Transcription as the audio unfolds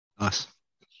Nice.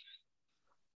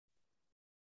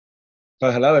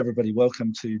 So, hello, everybody.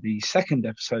 Welcome to the second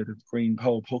episode of the Green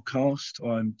Pole podcast.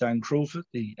 I'm Dan Crawford,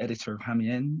 the editor of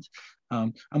Hammy End,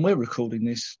 and we're recording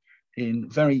this in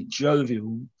very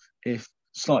jovial, if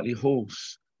slightly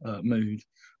hoarse, mood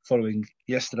following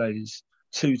yesterday's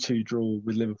 2-2 draw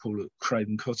with Liverpool at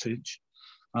Craven Cottage.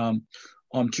 I'm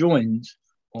joined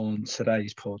on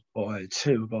today's pod by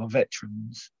two of our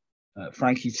veterans.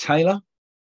 Frankie Taylor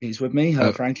is with me.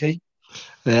 Hello, Frankie.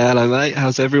 Yeah, hello, mate.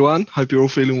 How's everyone? Hope you're all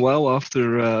feeling well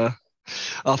after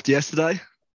yesterday.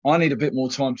 I need a bit more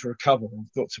time to recover,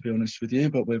 I've got to be honest with you,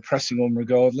 but we're pressing on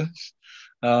regardless.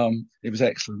 It was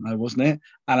excellent, though, wasn't it?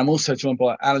 And I'm also joined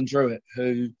by Alan Druitt,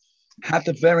 who had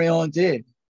the very idea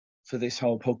for this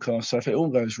whole podcast. So if it all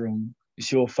goes wrong,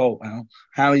 it's your fault, Al.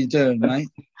 How are you doing, mate?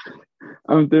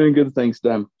 I'm doing good, thanks,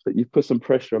 Dan. But you've put some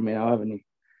pressure on me now, haven't you?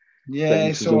 Yeah,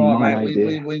 it's all right,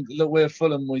 mate. We look, we're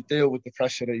Fulham. We deal with the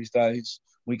pressure these days.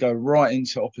 We go right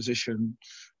into opposition,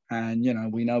 and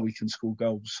we know we can score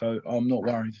goals. So I'm not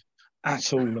worried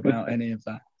at all about any of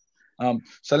that.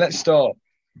 So let's start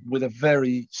with a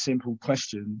very simple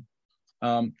question: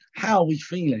 how are we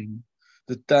feeling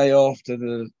the day after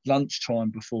the lunchtime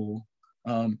before?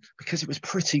 Because it was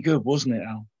pretty good, wasn't it,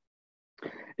 Al?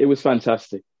 It was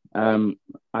fantastic.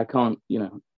 I can't,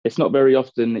 it's not very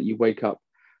often that you wake up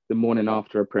the morning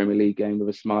after a Premier League game with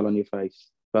a smile on your face.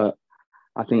 But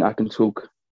I think I can talk,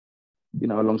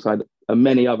 alongside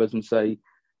many others and say,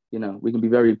 we can be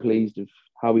very pleased with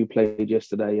how we played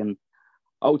yesterday. And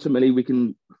ultimately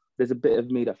there's a bit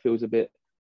of me that feels a bit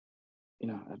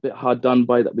hard done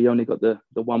by that we only got the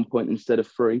 1 point instead of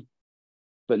 3.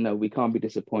 But no, we can't be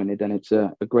disappointed. And it's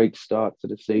a great start to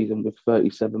the season with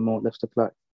 37 more left to play.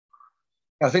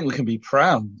 I think we can be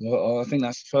proud. I think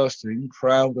that's the first thing.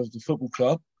 Proud of the football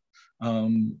club.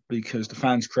 Because the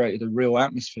fans created a real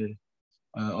atmosphere,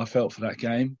 I felt, for that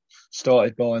game.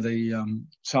 Started by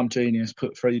some genius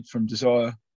put Freed from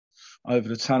Desire over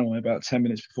the tunnel about 10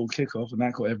 minutes before kickoff, and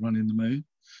that got everyone in the mood.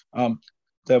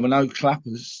 There were no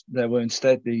clappers. There were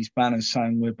instead these banners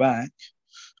saying we're back,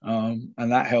 and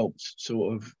that helped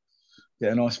sort of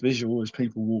get a nice visual as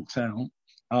people walked out.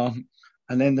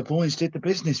 And then the boys did the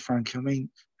business, Frank. I mean,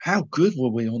 how good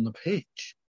were we on the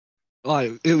pitch?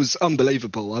 It was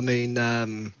unbelievable. I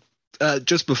mean,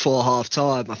 just before half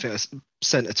time, I think I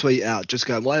sent a tweet out just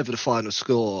going, whatever the final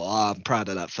score, I'm proud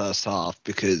of that first half,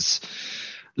 because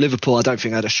Liverpool, I don't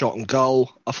think, had a shot on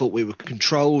goal. I thought we were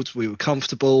controlled, we were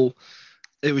comfortable.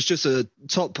 It was just a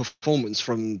top performance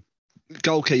from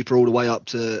goalkeeper all the way up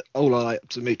to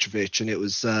Mitrovic, and it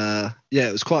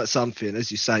was quite something.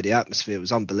 As you say, the atmosphere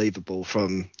was unbelievable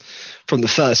from the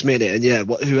first minute, and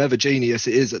whoever genius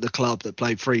it is at the club that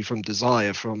played Free from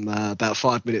Desire from about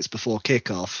 5 minutes before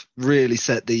kickoff really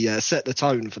set the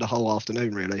tone for the whole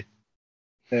afternoon, really.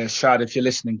 Yeah, Shad, if you're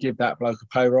listening, give that bloke a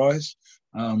pay rise,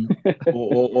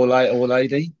 or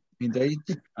lady, indeed,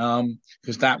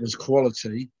 because that was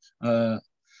quality,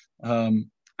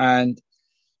 and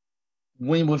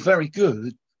we were very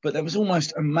good, but there was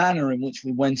almost a manner in which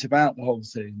we went about the whole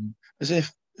thing, as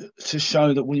if to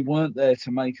show that we weren't there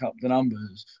to make up the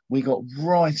numbers. We got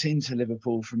right into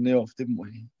Liverpool from the off, didn't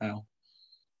we, Al?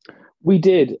 We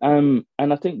did, and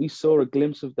I think we saw a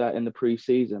glimpse of that in the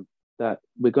pre-season, that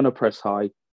we're going to press high,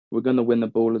 we're going to win the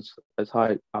ball as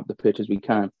high up the pitch as we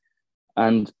can.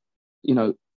 And,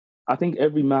 I think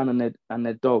every man and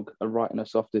their dog are writing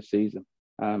us off this season.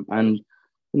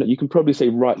 And you can probably say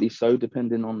rightly so,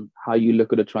 depending on how you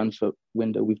look at the transfer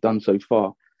window we've done so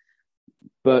far.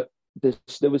 But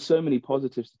there were so many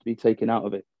positives to be taken out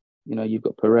of it. You've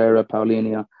got Pereira,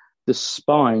 Paulinho. The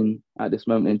spine at this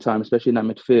moment in time, especially in that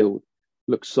midfield,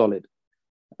 looks solid.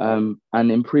 And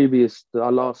in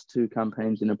our last 2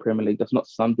 campaigns in the Premier League, that's not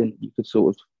something that you could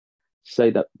sort of say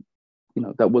that,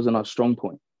 that wasn't our strong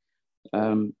point.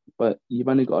 But you've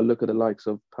only got to look at the likes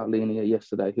of Paulinho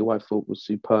yesterday, who I thought was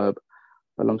superb,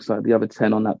 alongside the other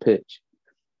 10 on that pitch.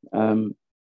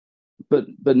 But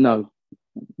no,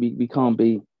 we can't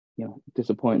be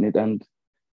disappointed, and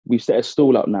we've set a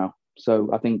stall up now. So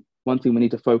I think one thing we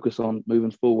need to focus on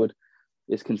moving forward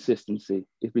is consistency.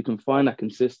 If we can find that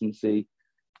consistency,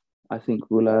 I think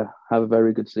we'll have a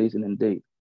very good season indeed.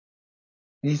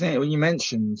 And you think, when you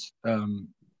mentioned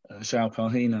João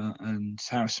Palhinha and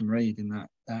Harrison Reed in that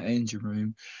engine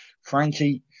room,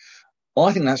 Frankie,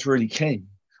 I think that's really key.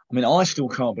 I mean, I still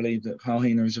can't believe that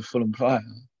Palhinha is a Fulham player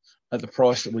at the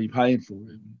price that we paid for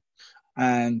him.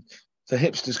 And the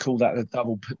hipsters call that a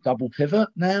double pivot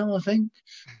now, I think.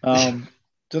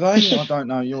 Do they? I don't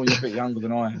know. You're a bit younger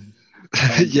than I am.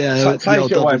 Yeah, take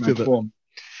it away, man. Go on.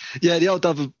 Yeah, the old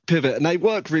double pivot, and they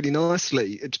work really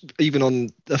nicely. Even on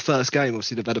the first game,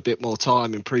 obviously they've had a bit more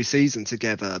time in pre-season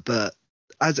together, but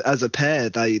as a pair,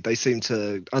 they seem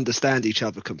to understand each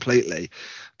other completely.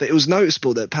 But it was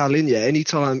noticeable that Paulinho,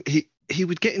 anytime he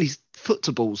would get in his foot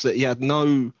to balls that he had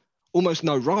almost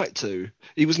no right to.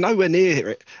 He was nowhere near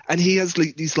it, and he has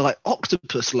these like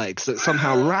octopus legs that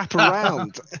somehow wrap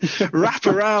around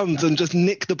and just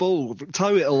nick the ball,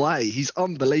 toe it away. He's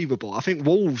unbelievable. I think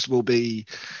Wolves will be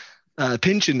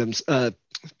pinching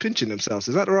themselves.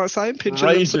 Is that the right saying? Pinching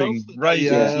themselves.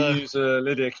 Raging Yeah. to use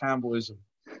Lydia Campbellism.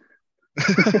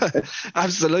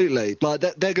 Absolutely. Like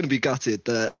they're going to be gutted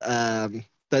that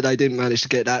they didn't manage to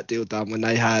get that deal done when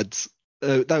they had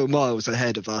they were miles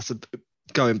ahead of us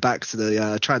going back to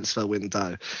the transfer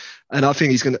window. And I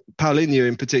think Paulinho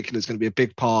in particular is going to be a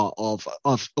big part of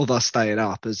us staying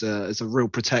up as a real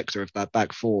protector of that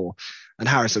back four. And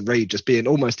Harrison Reed just being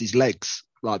almost his legs.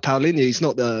 Like Paulinho, he's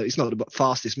not the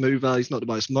fastest mover, he's not the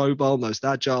most mobile, most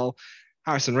agile.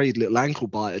 Harrison Reed, little ankle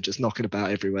biter, just knocking about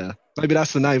everywhere. Maybe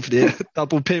that's the name for the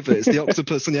double pivot. It's the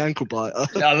octopus and the ankle biter.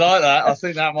 Yeah, I like that. I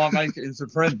think that might make it into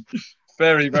print.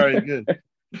 Very, very good.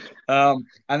 And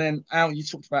then Al, you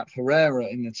talked about Pereira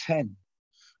in the 10.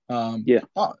 Yeah.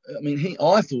 I mean,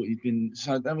 I thought he'd been.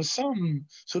 So there was some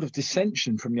sort of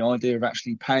dissension from the idea of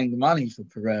actually paying the money for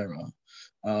Pereira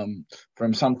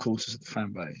from some quarters of the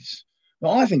fan base.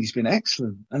 But I think he's been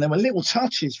excellent, and there were little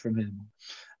touches from him.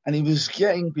 And he was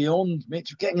getting beyond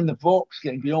Mitro, getting in the box,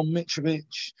 getting beyond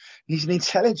Mitrovic. He's an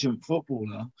intelligent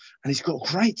footballer, and he's got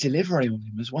great delivery on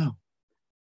him as well.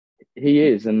 He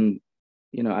is, and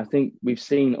I think we've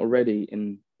seen already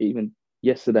in even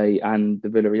yesterday and the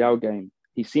Villarreal game,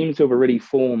 he seems to have already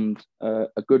formed a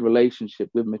good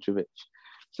relationship with Mitrovic.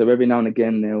 So every now and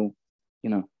again they'll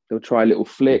try a little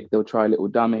flick, they'll try a little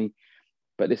dummy,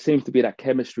 but there seems to be that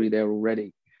chemistry there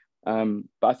already. But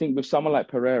I think with someone like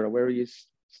Pereira, where he is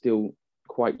still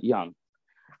quite young,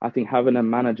 I think having a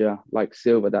manager like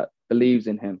Silva that believes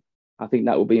in him, I think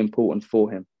that will be important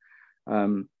for him.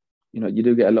 You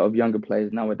do get a lot of younger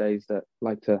players nowadays that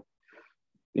like to,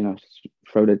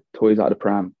 throw their toys out of the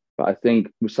pram. But I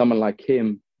think with someone like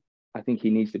him, I think he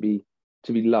needs to be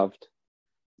loved.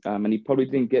 And he probably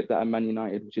didn't get that at Man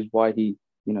United, which is why he,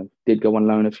 did go on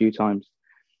loan a few times.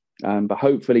 But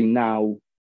hopefully now,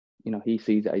 he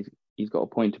sees that he's got a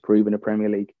point to prove in the Premier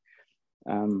League.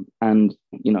 And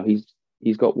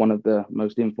he's got one of the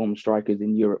most informed strikers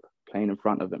in Europe playing in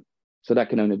front of him, so that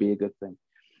can only be a good thing.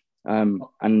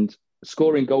 And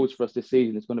scoring goals for us this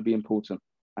season is going to be important.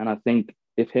 And I think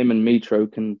if him and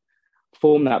Mitro can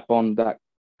form that bond that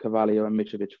Carvalho and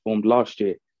Mitrovic formed last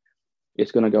year,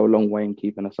 it's going to go a long way in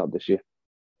keeping us up this year.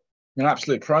 You're an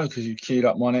absolute pro because you queued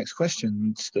up my next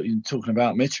question. You're talking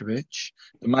about Mitrovic,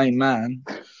 the main man,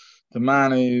 the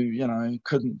man who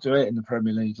couldn't do it in the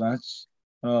Premier League, lads.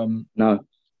 No.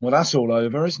 Well, that's all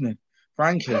over, isn't it?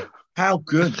 Frankie, how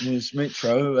good was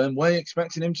Mitro, and were you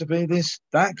expecting him to be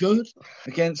that good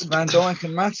against Van Dijk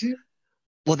and Matip?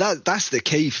 Well, that's the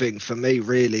key thing for me,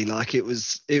 really. Like it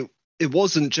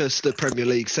wasn't just the Premier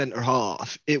League centre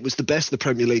half; it was the best the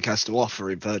Premier League has to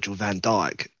offer in Virgil van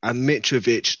Dijk, and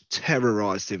Mitrovic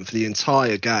terrorised him for the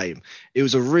entire game. It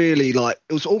was a really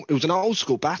it was an old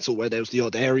school battle where there was the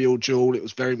odd aerial duel. It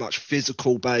was very much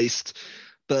physical based.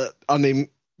 But, I mean,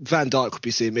 Van Dijk would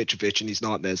be seeing Mitrovic in his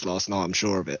nightmares last night, I'm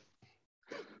sure of it.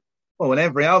 Well, and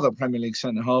every other Premier League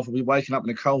centre-half will be waking up in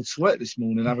a cold sweat this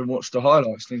morning, having watched the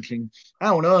highlights, thinking,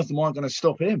 how on earth am I going to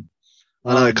stop him?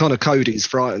 I know, Connor Cody's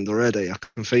frightened already. I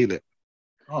can feel it.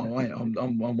 Oh, wait,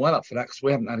 I'm well up for that because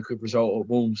we haven't had a good result at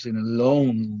Wolves in a long,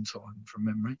 long time from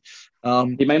memory.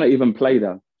 He may not even play,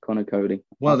 though, Connor Cody.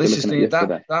 Well, this is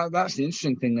that's the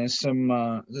interesting thing. There's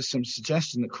some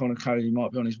suggestion that Connor Cody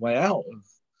might be on his way out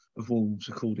of Wolves,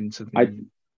 according to the.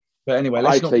 But anyway,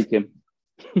 I'd take him.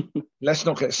 Let's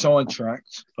not get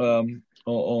sidetracked on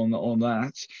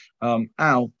that.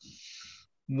 Al,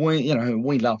 we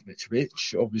love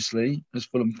Mitrovic, obviously, as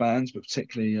Fulham fans, but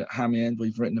particularly at Hammy End,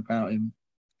 we've written about him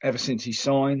ever since he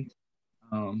signed,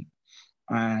 and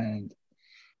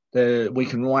we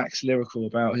can wax lyrical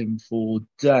about him for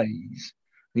days.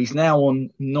 He's now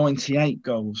on 98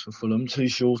 goals for Fulham, 2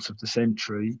 short of the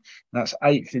century. That's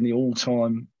 8th in the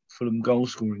all-time Fulham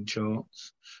goal-scoring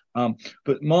charts.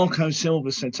 But Marco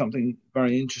Silva said something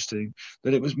very interesting,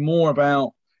 that it was more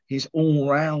about his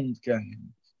all-round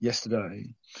game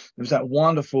yesterday. There was that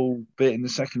wonderful bit in the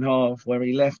second half where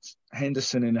he left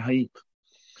Henderson in a heap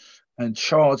and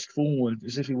charged forward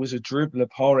as if he was a dribbler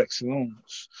par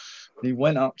excellence. He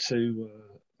went up to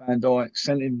Van Dijk,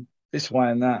 sent him this way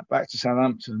and that, back to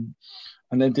Southampton,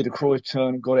 and then did a Cruyff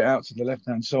turn and got it out to the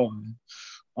left-hand side.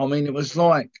 I mean, it was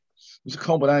a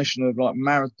combination of like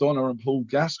Maradona and Paul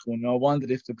Gascoigne. I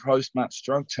wondered if the post-match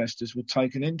drug testers would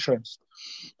take an interest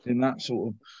in that sort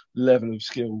of level of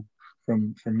skill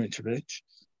from Mitrovic.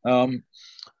 You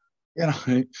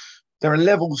know, there are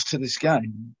levels to this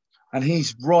game, and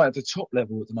he's right at the top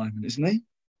level at the moment, isn't he?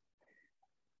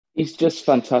 He's just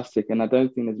fantastic, and I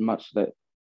don't think there's much that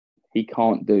he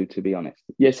can't do, to be honest.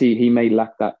 Yes, he may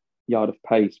lack that yard of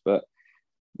pace, but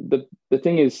the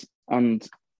thing is, and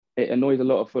it annoys a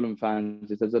lot of Fulham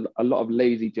fans, is there's a lot of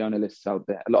lazy journalists out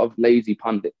there, a lot of lazy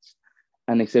pundits,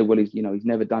 and they say, well, he's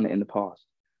never done it in the past.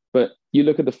 But you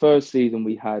look at the first season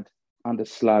we had under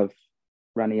Slav,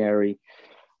 Ranieri,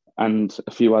 and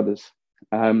a few others.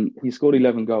 He scored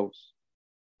 11 goals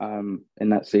in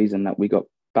that season that we got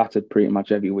battered pretty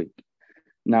much every week.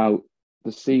 Now,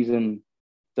 the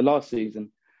last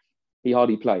season, he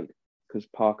hardly played because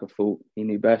Parker thought he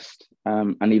knew best,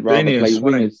 and he'd rather play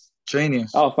wingers.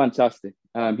 Genius. Oh, fantastic.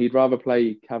 He'd rather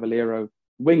play Cavallero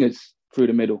wingers through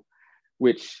the middle,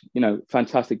 which,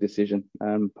 fantastic decision.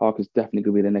 Parker's definitely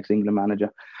going to be the next England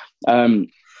manager.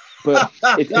 But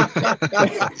it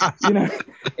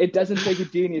doesn't take a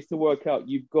genius to work out.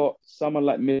 You've got someone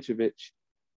like Mitrovic,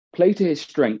 play to his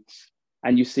strengths,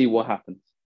 and you see what happens.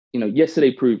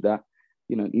 Yesterday proved that.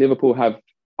 Liverpool have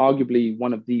arguably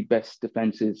one of the best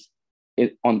defenses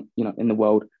in the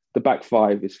world. The back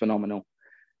five is phenomenal.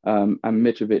 And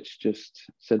Mitrovic just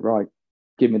said, right,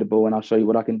 give me the ball and I'll show you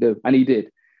what I can do. And he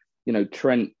did.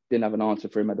 Trent didn't have an answer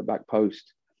for him at the back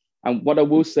post. And what I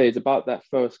will say is about that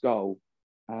first goal,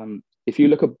 if you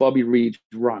look at Bobby Reed's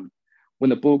run, when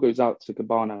the ball goes out to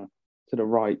Cabana to the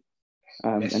right,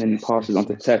 and then passes on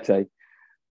to Tete,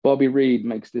 Bobby Reed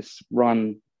makes this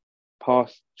run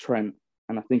past Trent,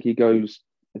 and I think he goes,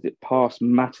 is it past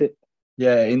Matip?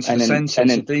 Yeah, into the centre,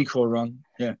 it's a decoy run.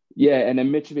 Yeah, and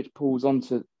then Mitrovic pulls on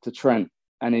to Trent,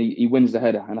 and he wins the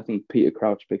header, and I think Peter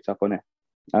Crouch picked up on it.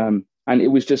 And it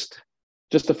was just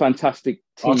a fantastic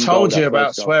team. I told you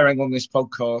about swearing on this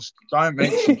podcast. Don't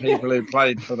mention people who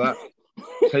played for that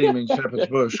team in Shepherd's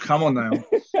Bush. Come on now.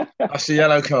 That's the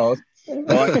yellow card.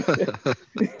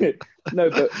 Right? No,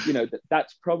 but,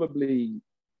 that's probably,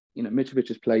 Mitrovic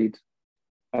has played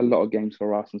a lot of games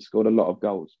for us and scored a lot of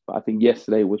goals. But I think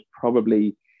yesterday was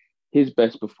probably his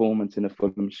best performance in a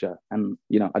Fulham shirt. And,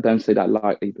 I don't say that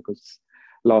lightly because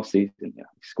last season, he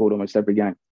scored almost every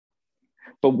game.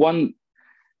 But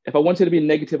if I wanted to be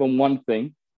negative on one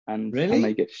thing, and I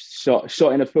may get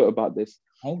shot in the foot about this,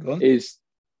 hold on, is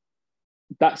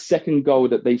that second goal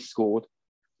that they scored.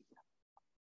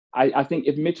 I think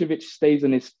if Mitrovic stays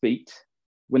on his feet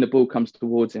when the ball comes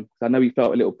towards him, I know he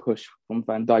felt a little push from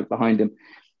Van Dijk behind him.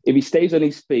 If he stays on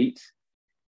his feet,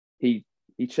 he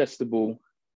chests the ball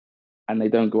and they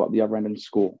don't go up the other end and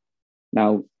score.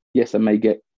 Now, yes, I may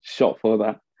get shot for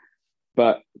that,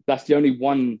 but that's the only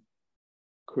one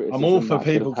criticism. I'm all for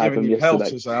people giving you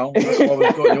pelters, Al. That's why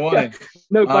we've got you on it.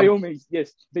 No, by all means,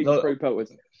 yes, please throw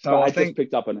pelters. So I just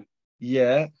picked up on it.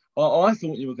 Yeah, I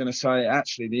thought you were going to say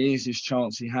actually the easiest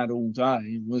chance he had all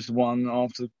day was the one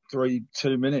after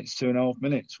 2.5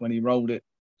 minutes when he rolled it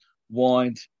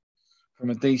wide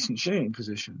from a decent shooting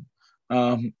position.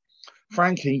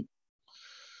 Frankie,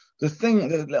 the thing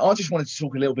that I just wanted to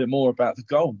talk a little bit more about the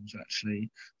goals.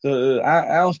 Actually,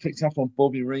 Al's picked up on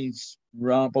Bobby Reed's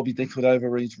run. Bobby deckled over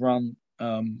Reed's run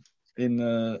in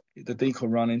the decoy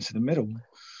run into the middle,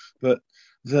 but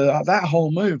that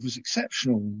whole move was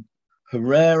exceptional.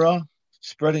 Herrera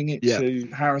spreading it to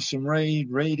Harrison Reed.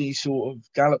 Reedy sort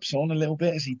of gallops on a little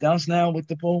bit as he does now with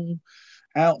the ball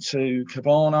out to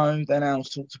Cabano. Then Al's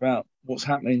talked about what's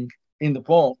happening in the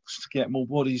box to get more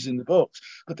bodies in the box.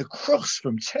 But the cross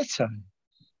from Tete,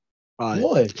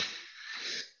 boy.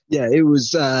 Yeah, it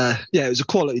was a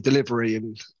quality delivery,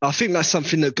 and I think that's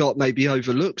something that got maybe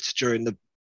overlooked during the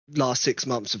last 6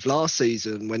 months of last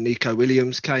season when Nico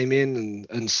Williams came in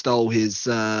and stole his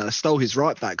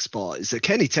right back spot. Is that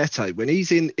Kenny Tete, when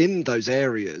he's in those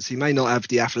areas, he may not have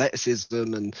the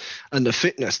athleticism and the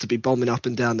fitness to be bombing up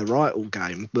and down the right all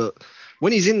game, but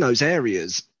when he's in those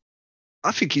areas,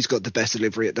 I think he's got the best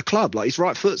delivery at the club. Like, his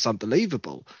right foot's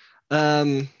unbelievable.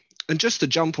 And just to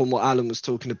jump on what Alan was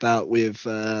talking about with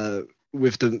the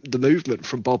movement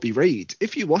from Bobby Reed,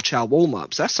 if you watch our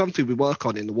warm-ups, that's something we work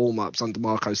on in the warm-ups under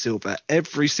Marco Silva.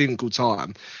 Every single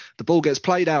time the ball gets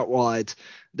played out wide,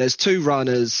 there's two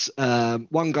runners,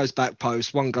 one goes back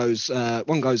post, one goes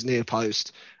near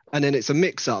post, and then it's a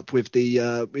mix-up with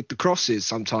the crosses.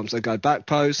 Sometimes they go back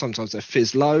post, sometimes they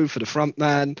fizz low for the front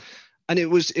man, and it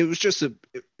was just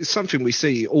it's something we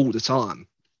see all the time.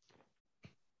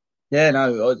 Yeah,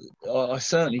 no, I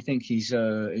certainly think he's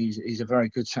a very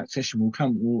good tactician.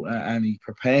 And he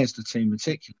prepares the team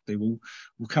meticulously.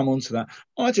 We'll come on to that.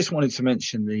 I just wanted to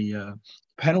mention the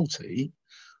penalty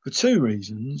for two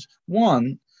reasons.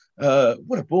 One,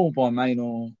 what a ball by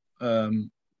Maynor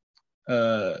Solomon.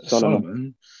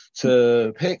 Solomon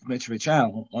to pick Mitrovic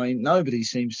out. I mean, nobody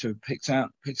seems to have picked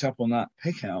up on that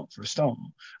pick out for a start.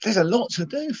 There's a lot to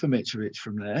do for Mitrovic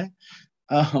from there.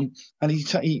 And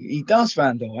he does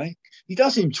Van Dijk. He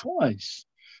does him twice.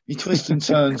 He twists and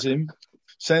turns him.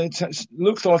 So it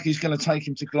looks like he's going to take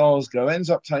him to Glasgow. Ends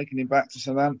up taking him back to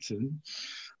Southampton.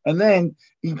 And then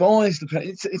he buys the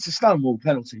penalty. It's a stonewall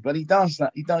penalty, but he does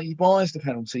that. He buys the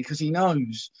penalty because he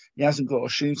knows he hasn't got a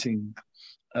shooting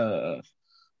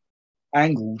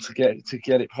angle to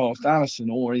get it past Allison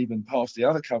or even past the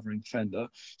other covering defender.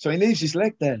 So he leaves his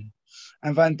leg there,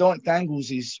 and Van Dijk dangles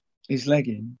his leg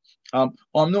in. I'm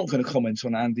not going to comment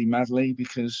on Andy Madley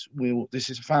because this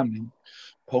is a family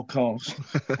podcast,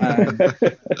 and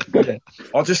yeah,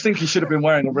 I just think he should have been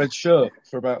wearing a red shirt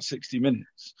for about 60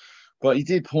 minutes, but he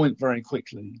did point very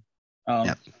quickly,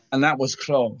 and that was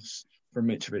class from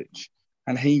Mitrovic,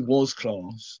 and he was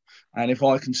class. And if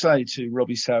I can say to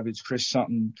Robbie Savage, Chris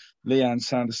Sutton, Leanne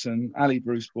Sanderson, Ali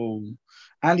Bruce Ball,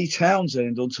 Andy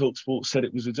Townsend on TalkSport said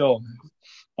it was a dive.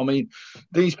 I mean,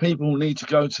 these people need to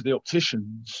go to the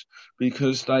opticians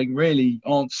because they really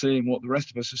aren't seeing what the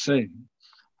rest of us are seeing.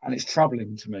 And it's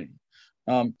troubling to me.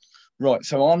 Right,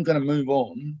 so I'm going to move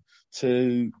on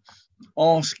to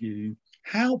ask you,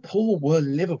 how poor were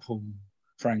Liverpool,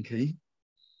 Frankie?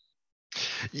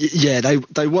 Yeah, they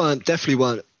definitely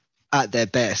weren't at their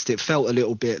best. It felt a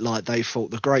little bit like they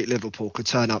thought the great Liverpool could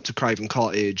turn up to Craven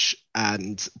Cottage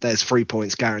and there's 3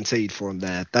 points guaranteed for them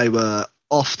there. They were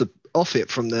off it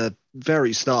from the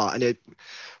very start, and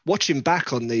watching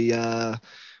back on the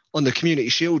Community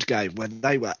Shield game when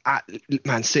they were at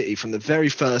Man City from the very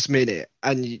first minute,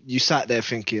 and you sat there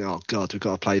thinking, oh God, we've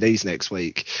got to play these next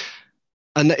week.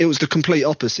 And it was the complete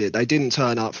opposite. They didn't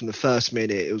turn up from the first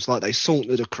minute. It was like they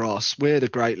sauntered across. We're the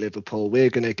great Liverpool. We're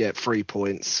going to get 3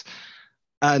 points.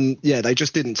 And yeah, they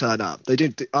just didn't turn up.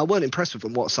 I weren't impressed with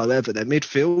them whatsoever. Their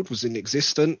midfield was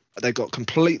inexistent. They got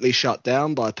completely shut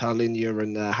down by Paulinho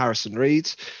and Harrison Reed.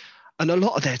 And a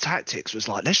lot of their tactics was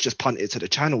like, let's just punt it to the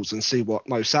channels and see what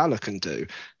Mo Salah can do.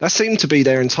 That seemed to be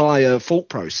their entire thought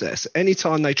process.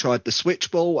 Anytime they tried the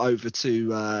switch ball over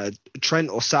to Trent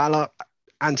or Salah,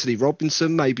 Anthony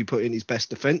Robinson maybe put in his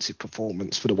best defensive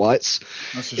performance for the Whites.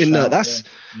 That's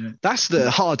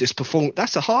the hardest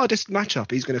That's the hardest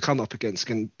matchup he's going to come up against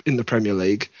in the Premier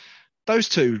League. Those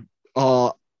two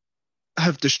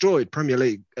have destroyed Premier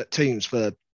League teams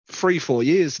for 3-4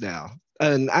 years now.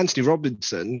 And Anthony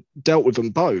Robinson dealt with them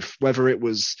both, whether it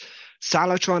was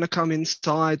Salah trying to come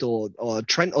inside or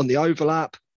Trent on the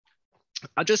overlap.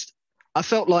 I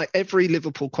felt like every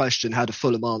Liverpool question had a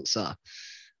Fulham answer.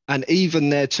 And even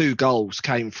their 2 goals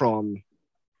came from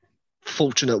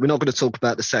fortunate. We're not going to talk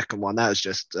about the second one. That was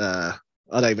just, I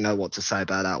don't even know what to say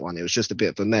about that one. It was just a bit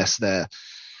of a mess there.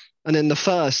 And then the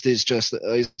first is just,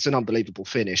 it's an unbelievable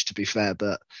finish, to be fair.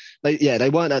 But they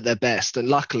weren't at their best. And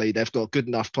luckily, they've got good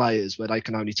enough players where they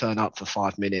can only turn up for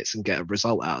 5 minutes and get a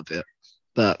result out of it.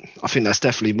 But I think that's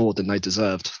definitely more than they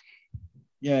deserved.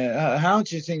 Yeah, how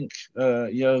do you think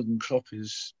Jurgen Klopp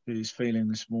is feeling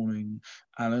this morning,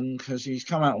 Alan? Because he's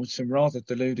come out with some rather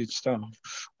deluded stuff.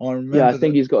 I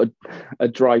think he's got a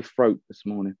dry throat this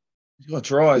morning. He's got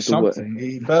dry something.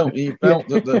 He felt that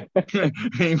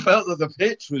he felt that the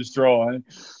pitch was dry,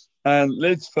 and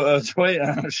Lids put a tweet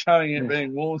out showing it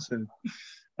being watered.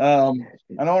 And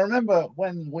I remember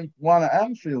when we won at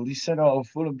Anfield, he said, "Oh,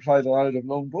 Fulham played a load of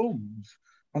long balls."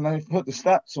 And they put the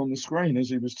stats on the screen as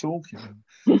he was talking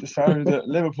to show that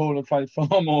Liverpool have played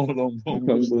far more long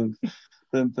balls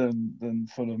than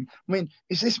Fulham. I mean,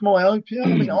 is this myopia? I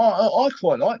mean, I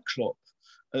quite like Klopp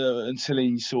until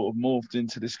he sort of morphed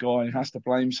into this guy who has to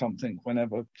blame something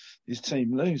whenever his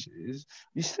team loses.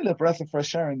 He's still a breath of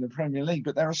fresh air in the Premier League,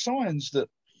 but there are signs that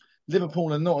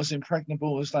Liverpool are not as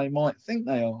impregnable as they might think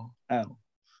they are, Al.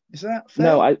 Is that fair?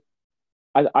 No,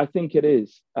 I think it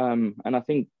is. And I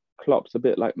think Klopp's a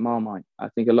bit like Marmite. I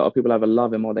think a lot of people either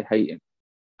love him or they hate him.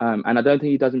 And I don't think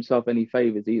he does himself any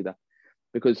favours either,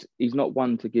 because he's not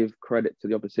one to give credit to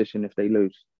the opposition if they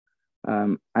lose.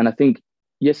 And I think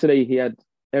yesterday he had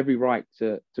every right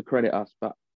to credit us,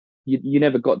 but you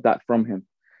never got that from him.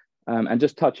 And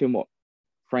just touching what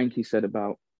Frankie said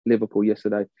about Liverpool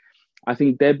yesterday, I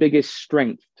think their biggest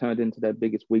strength turned into their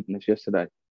biggest weakness yesterday,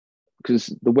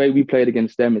 because the way we played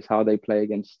against them is how they play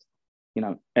against,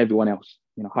 everyone else.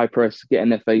 High press, get in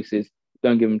their faces,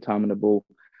 don't give them time on the ball.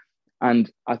 And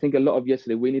I think a lot of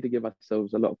yesterday, we need to give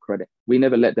ourselves a lot of credit. We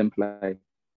never let them play.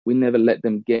 We never let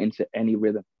them get into any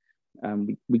rhythm.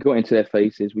 We got into their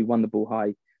faces. We won the ball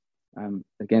high.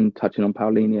 Again, touching on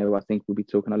Paulinho, I think we'll be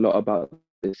talking a lot about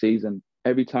this season.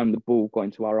 Every time the ball got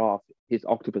into our half, his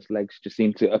octopus legs just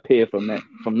seemed to appear from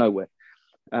nowhere.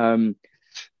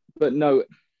 But no,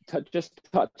 just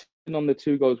touching on the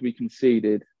 2 goals we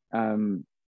conceded,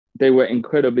 they were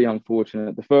incredibly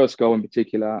unfortunate. The first goal in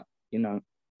particular,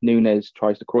 Nunes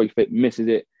tries to Cruyff it, misses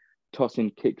it,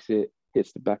 Tosin kicks it,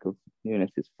 hits the back of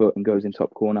Nunes' foot and goes in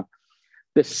top corner.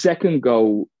 The second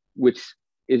goal, which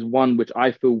is one which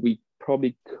I feel we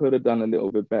probably could have done a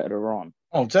little bit better on.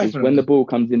 Oh, definitely. Is when the ball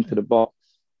comes into the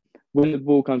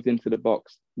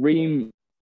box. Ream,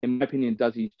 in my opinion,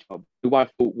 does his job. Who I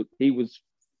thought he was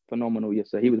phenomenal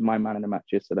yesterday. He was my man in the match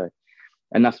yesterday.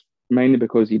 And that's mainly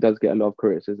because he does get a lot of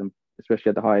criticism, especially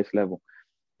at the highest level.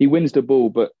 He wins the ball,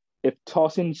 but if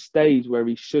Tosin stays where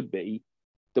he should be,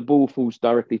 the ball falls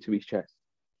directly to his chest.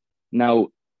 Now,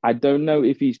 I don't know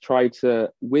if he's tried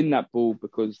to win that ball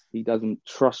because he doesn't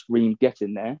trust Ream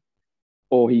getting there,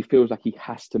 or he feels like he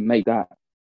has to make that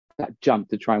jump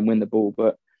to try and win the ball.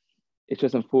 But it's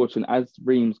just unfortunate. As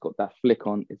Ream's got that flick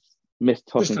on, it's missed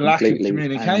Tosin completely. Just a lack of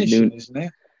communication, isn't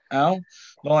it, Al?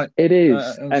 It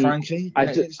is. And Frankie?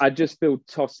 I just feel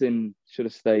Tosin should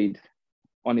have stayed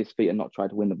on his feet and not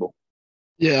tried to win the ball.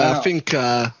 Yeah, I think...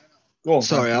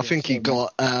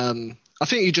 I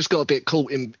think he just got a bit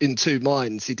caught in 2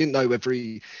 minds. He didn't know whether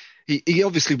he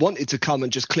obviously wanted to come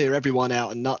and just clear everyone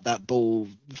out and nut that ball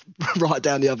right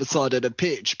down the other side of the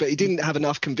pitch, but he didn't have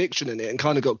enough conviction in it and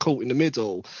kind of got caught in the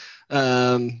middle,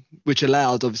 which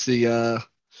allowed obviously the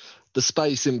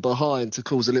space in behind to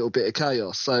cause a little bit of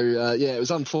chaos. So it was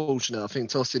unfortunate. I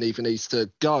think Tosin either needs to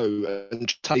go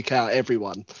and take out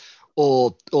everyone,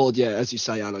 or as you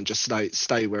say, Alan, just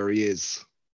stay where he is.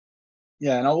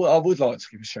 Yeah, and I would like to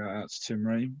give a shout out to Tim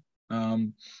Ream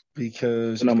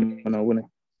because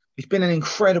he's been an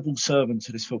incredible servant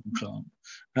to this football club.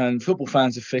 And football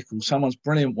fans are fickle. Someone's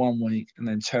brilliant one week and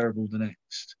then terrible the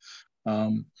next.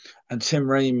 And Tim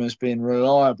Ream has been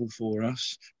reliable for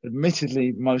us,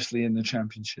 admittedly mostly in the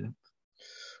Championship.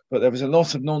 But there was a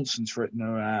lot of nonsense written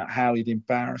about how he'd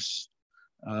embarrass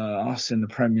us in the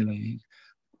Premier League.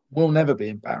 We'll never be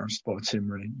embarrassed by Tim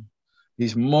Ream.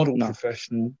 He's model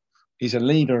professional. He's a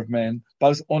leader of men,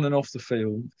 both on and off the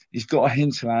field. He's got a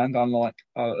hinterland, unlike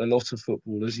a lot of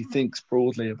footballers. He thinks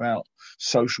broadly about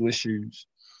social issues.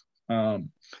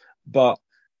 But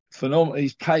phenomenal.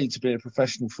 He's paid to be a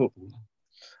professional footballer.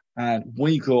 And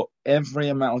we got every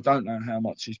amount. I don't know how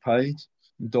much he's paid,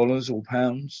 in dollars or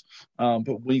pounds,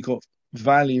 but we got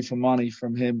value for money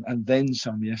from him and then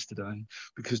some yesterday,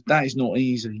 because that is not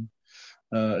easy.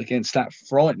 Against that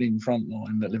frightening front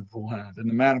line that Liverpool had, and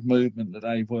the amount of movement that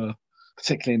they were,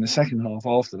 particularly in the second half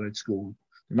after they'd scored,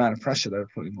 the amount of pressure they were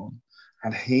putting on.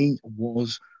 And he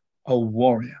was a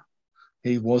warrior.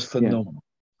 He was phenomenal.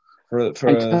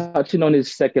 Touching on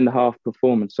his second half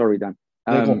performance, sorry, Dan.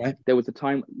 There was a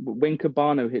time when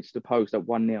Cabano hits the post at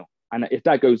 1-0, and if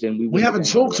that goes in, we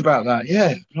haven't talked about that.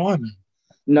 Yeah, blimey.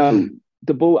 No,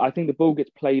 the ball. I think the ball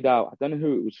gets played out. I don't know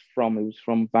who it was from. It was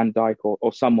from Van Dijk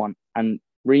or someone, and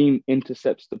Ream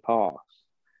intercepts the pass,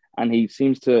 and he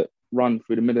seems to run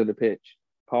through the middle of the pitch,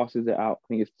 passes it out. I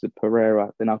think it's to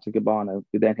Pereira, then out to Cabano,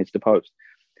 who then hits the post.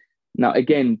 Now,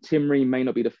 again, Tim Ream may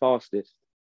not be the fastest,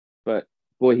 but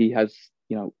boy, he has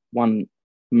one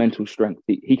mental strength.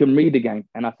 He can read the game,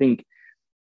 and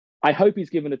I hope he's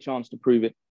given a chance to prove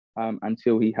it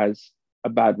until he has a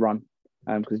bad run.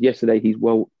 Because yesterday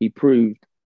he proved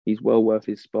he's well worth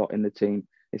his spot in the team,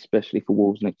 especially for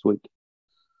Wolves next week.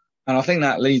 And I think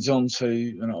that leads on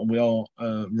to, we are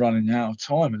running out of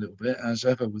time a little bit, as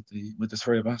ever, with the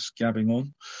 3 of us gabbing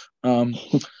on.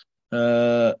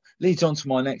 Leads on to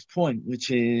my next point,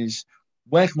 which is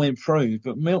where can we improve?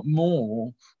 But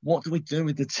more, what do we do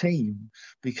with the team?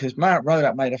 Because Matt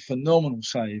Rodak made a phenomenal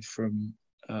save from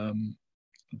Darwin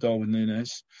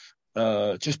Núñez.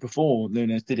 Just before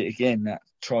Núñez did it again,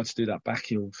 tried to do that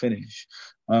backheel finish.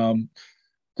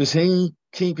 Does he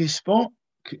keep his spot?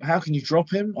 How can you drop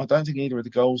him? I don't think either of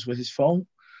the goals were his fault.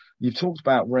 You've talked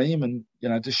about Ream and,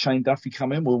 does Shane Duffy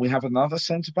come in? Will we have another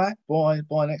centre-back by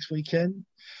next weekend?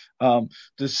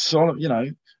 Does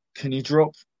Solomon, can you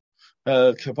drop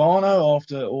Cabano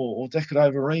after, or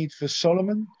Decadova-Reid for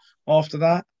Solomon after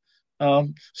that?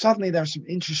 Suddenly there are some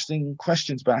interesting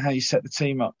questions about how you set the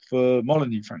team up for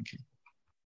Molineux, Frankie.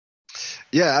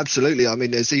 Yeah, absolutely. I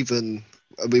mean,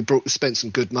 we spent some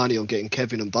good money on getting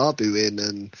Kevin and Barbu in,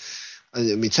 and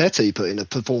Tete put in a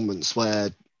performance where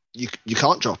you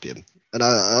can't drop him. And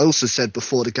I also said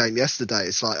before the game yesterday,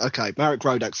 it's like, okay, Marek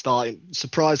Rodak starting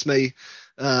surprised me.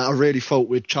 I really thought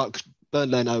we'd chuck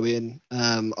Bernd Leno in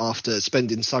after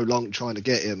spending so long trying to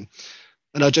get him.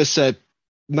 And I just said,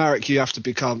 Marek, you have to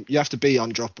be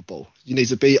undroppable. You need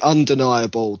to be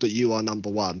undeniable that you are number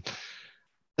one.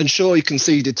 And sure, he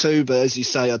conceded too, but as you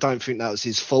say, I don't think that was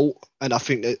his fault. And I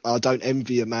think that I don't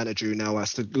envy a manager who now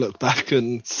has to look back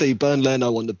and see Bernd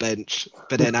Leno on the bench,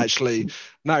 but then actually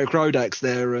Marek Rodak's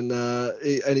there and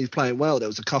he's playing well. There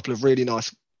was a couple of really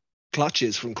nice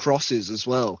clutches from crosses as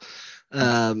well,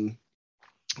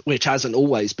 which hasn't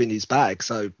always been his bag.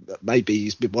 So maybe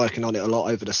he's been working on it a lot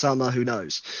over the summer. Who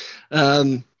knows?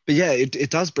 But yeah,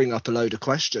 it does bring up a load of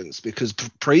questions because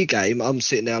pre-game, I'm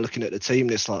sitting there looking at the team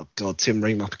list like, God, Tim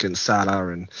Ream up against Salah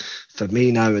and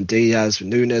Firmino and Diaz with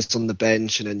Nunes on the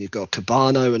bench. And then you've got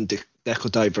Cabano and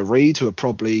Decordova Reid, who are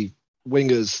probably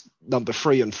wingers number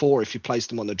 3 and 4 if you placed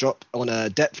them on a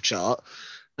depth chart.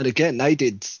 And again, they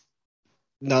did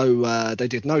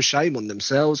no shame on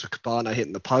themselves with Cabano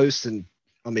hitting the post. And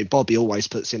I mean, Bobby always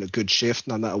puts in a good shift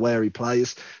no matter where he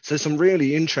plays. So some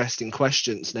really interesting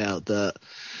questions now that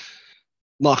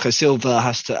Marco Silva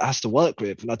has to work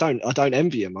with, and I don't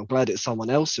envy him. I'm glad it's someone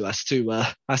else who has to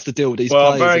deal with these players.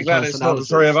 Well, I'm very glad it's not the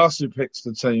three of us who picks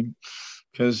the team,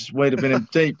 because we'd have been in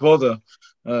deep bother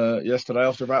yesterday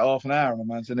after about half an hour, I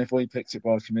imagine, if we picked it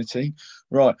by committee.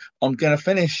 Right, I'm going to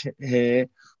finish here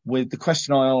with the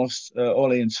question I asked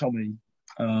Ollie and Tommy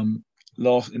in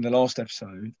the last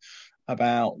episode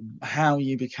about how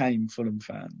you became Fulham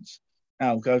fans.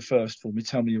 Al, go first for me.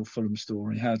 Tell me your Fulham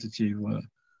story. How did you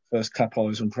first clap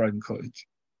eyes on Craven Cottage?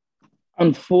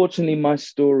 Unfortunately, my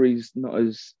story's not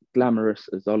as glamorous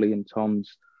as Ollie and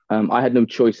Tom's. I had no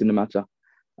choice in the matter.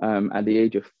 At the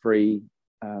age of 3,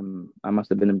 I must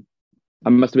have been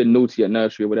naughty at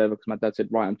nursery or whatever, because my dad said,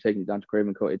 right, I'm taking you down to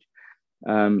Craven Cottage.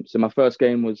 So my first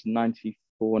game was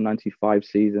 94-95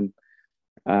 season.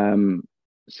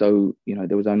 So,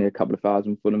 there was only a couple of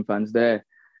thousand Fulham fans there.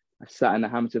 I sat in the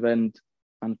Hampton end.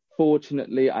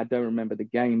 Unfortunately, I don't remember the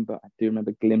game, but I do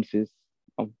remember glimpses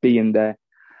of being there.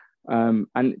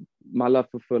 And my love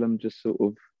for Fulham just sort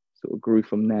of grew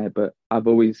from there. But I've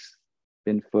always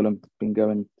been Fulham, been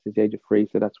going since the age of 3.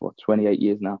 So that's 28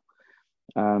 years now.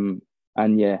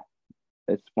 And yeah,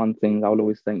 it's one thing I'll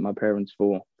always thank my parents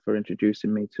for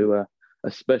introducing me to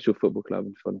a special football club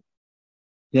in Fulham.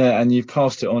 Yeah, and you've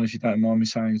passed it on, if you don't mind me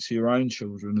saying, to your own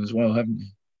children as well, haven't you?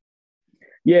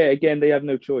 Yeah, again, they have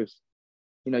no choice.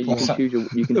 You can choose.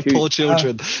 Poor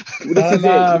children.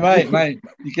 Mate,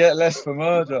 you get less for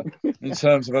murder in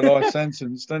terms of a life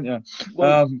sentence, don't you?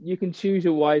 Well, you can choose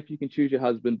your wife, you can choose your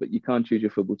husband, but you can't choose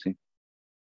your football team.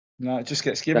 No, it just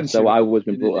gets given That's to you. how I've always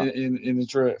been brought up. In the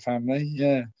Druitt family.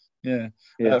 Yeah.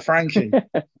 Frankie,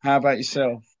 how about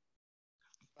yourself?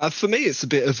 For me, it was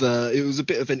a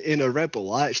bit of an inner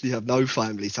rebel. I actually have no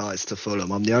family ties to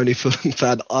Fulham. I'm the only Fulham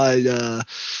fan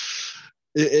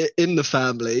in the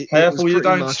family. Careful you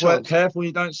don't swear. Careful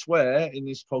you don't swear in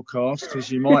this podcast,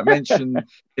 because you might mention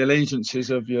the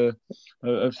allegiances of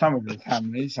some of your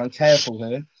family. So careful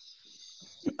here.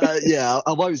 Yeah,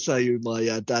 I won't say who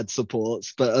my dad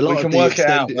supports, but a lot we can work it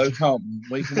out, though, can't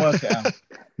we? We can work it out.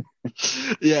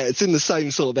 Yeah, it's in the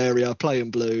same sort of area, playing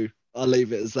blue. I'll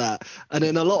leave it as that. And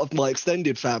then a lot of my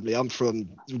extended family,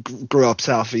 grew up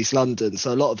southeast London,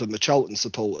 so a lot of them are Charlton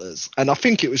supporters. And I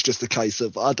think it was just a case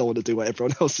of, I don't want to do what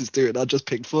everyone else is doing. I just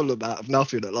picked Fulham out of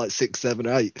nothing at like 6, 7,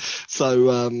 8.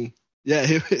 So yeah,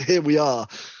 here we are.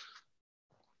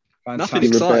 Fantastic. Nothing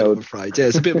exciting, I'm afraid. Yeah,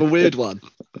 it's a bit of a weird one.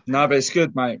 No, but it's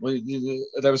good, mate.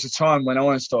 There was a time when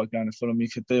I started going to Fulham,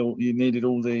 you needed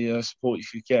all the support you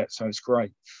could get, so it's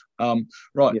great.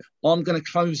 Right, yeah. I'm going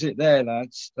to close it there,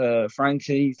 lads.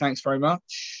 Frankie, thanks very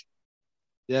much.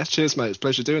 Yeah, cheers, mate. It's a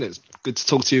pleasure doing it. It's good to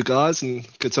talk to you guys, and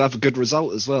good to have a good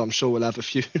result as well. I'm sure we'll have a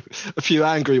few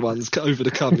angry ones over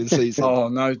the coming season. Oh,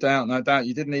 no doubt.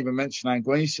 You didn't even mention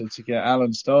Anguissa to get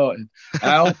Alan started.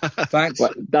 Al, thanks.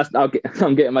 Well,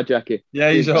 I'm getting my jacket.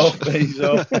 Yeah, he's off,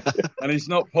 and he's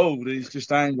not pulled. He's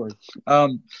just angry.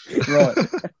 Right.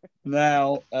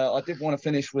 Now, I did want to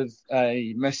finish with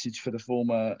a message for the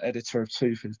former editor of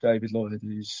Toothers, David Lloyd,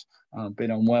 who's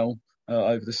been unwell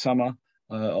over the summer.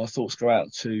 Our thoughts go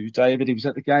out to David. He was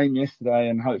at the game yesterday,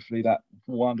 and hopefully that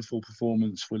wonderful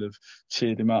performance will have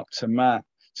cheered him up. To Matt,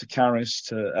 to Karis,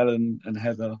 to Ellen and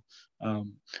Heather,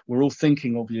 we're all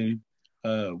thinking of you.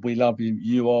 We love you.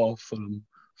 You are Fulham,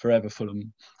 forever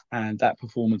Fulham. And that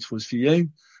performance was for you.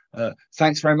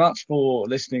 Thanks very much for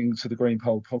listening to the Green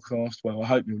Pole podcast. Well, I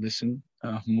hope you'll listen.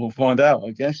 We'll find out,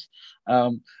 I guess.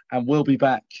 And we'll be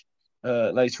back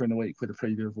later in the week with a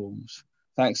preview of Wolves.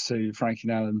 Thanks to Frankie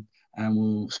and Alan. and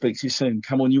we'll speak to you soon.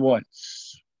 Come on, you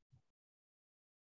Whites.